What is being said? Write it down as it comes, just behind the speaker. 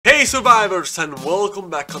survivors, and welcome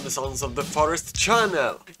back on the Sons of the Forest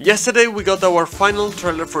channel! Yesterday we got our final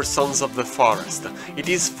trailer for Sons of the Forest. It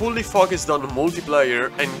is fully focused on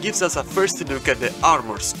multiplayer and gives us a first look at the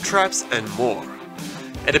armors, traps and more.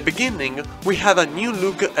 At the beginning, we have a new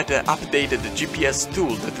look at the updated GPS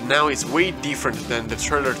tool that now is way different than the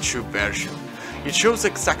trailer 2 version. It shows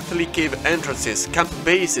exactly cave entrances, camp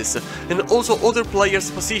bases, and also other players'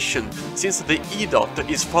 position, since the E dot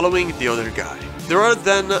is following the other guy. There are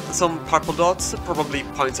then some purple dots, probably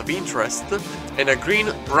points of interest, and a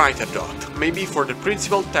green brighter dot, maybe for the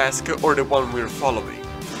principal task or the one we're following.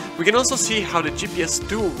 We can also see how the GPS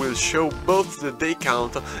tool will show both the day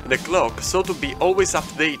count and the clock, so to be always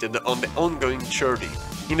updated on the ongoing journey.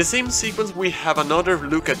 In the same sequence we have another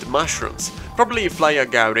look at mushrooms, probably fly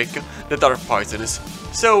agaric, that are poisonous,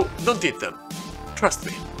 so don't eat them. Trust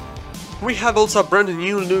me. We have also a brand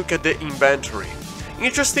new look at the inventory.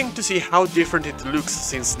 Interesting to see how different it looks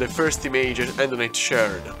since the first image Endonite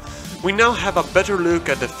shared. We now have a better look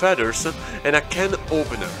at the feathers and a can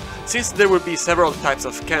opener, since there will be several types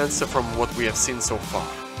of cans from what we have seen so far.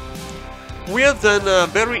 We have then a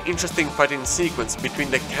very interesting fighting sequence between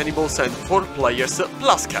the cannibals and 4 players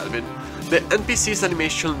plus Calvin. The NPC's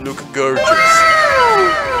animation look gorgeous.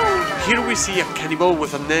 Here we see a cannibal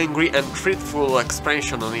with an angry and truthful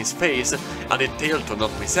expression on his face, a detail to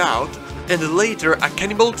not miss out, and later a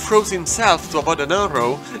cannibal throws himself to avoid an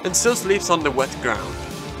arrow and so sleeps on the wet ground.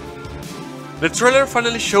 The trailer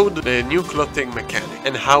finally showed the new clothing mechanic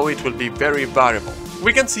and how it will be very variable.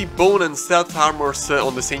 We can see bone and stealth armors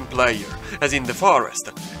on the same player, as in the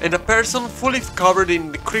forest, and a person fully covered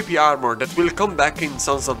in the creepy armor that will come back in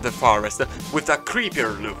Sons of the Forest with a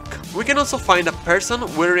creepier look. We can also find a person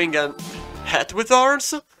wearing a hat with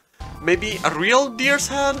horns? Maybe a real deer's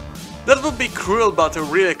head? That would be cruel but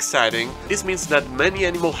really exciting. This means that many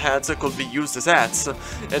animal heads could be used as hats,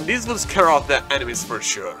 and this will scare off the enemies for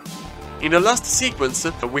sure. In the last sequence,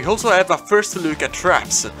 we also have a first look at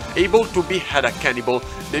traps, able to behead a cannibal,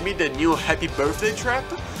 maybe the new happy birthday trap,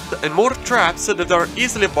 and more traps that are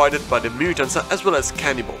easily avoided by the mutants as well as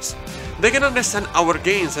cannibals. They can understand our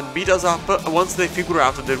games and beat us up once they figure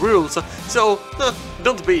out the rules, so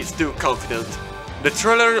don't be too confident. The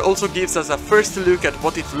trailer also gives us a first look at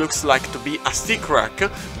what it looks like to be a stick rack,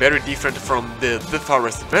 very different from the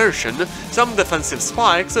Forest version, some defensive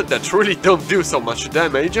spikes that really don't do so much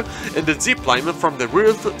damage, and the zipline from the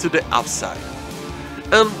roof to the outside.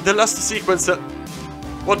 And the last sequence,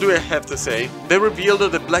 what do I have to say? They revealed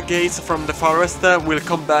the black gates from the forest will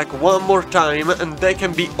come back one more time, and they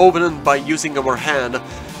can be opened by using our hand.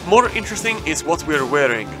 More interesting is what we're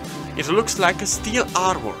wearing. It looks like a steel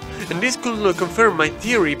armor, and this could confirm my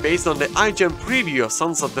theory based on the IGN preview of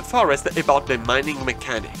Sons of the Forest about the mining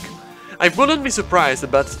mechanic. I wouldn't be surprised,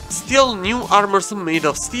 but still new armors made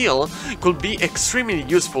of steel could be extremely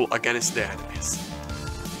useful against the enemies.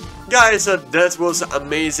 Guys, that was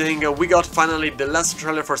amazing. We got finally the last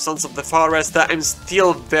trailer for Sons of the Forest. I'm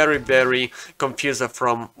still very confused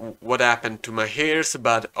from what happened to my hairs,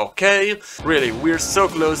 but okay. Really, we're so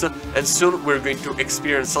close, and soon we're going to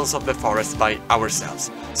experience Sons of the Forest by ourselves.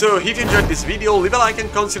 So if you enjoyed this video, leave a like and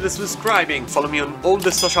consider subscribing. Follow me on all the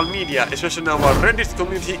social media, especially our Reddit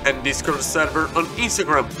community and Discord server on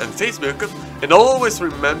Instagram and Facebook. And always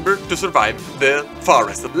remember to survive the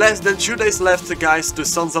forest. Less than 2 days left, guys, to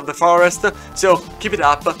Sons of the Forest, so keep it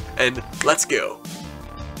up and let's go!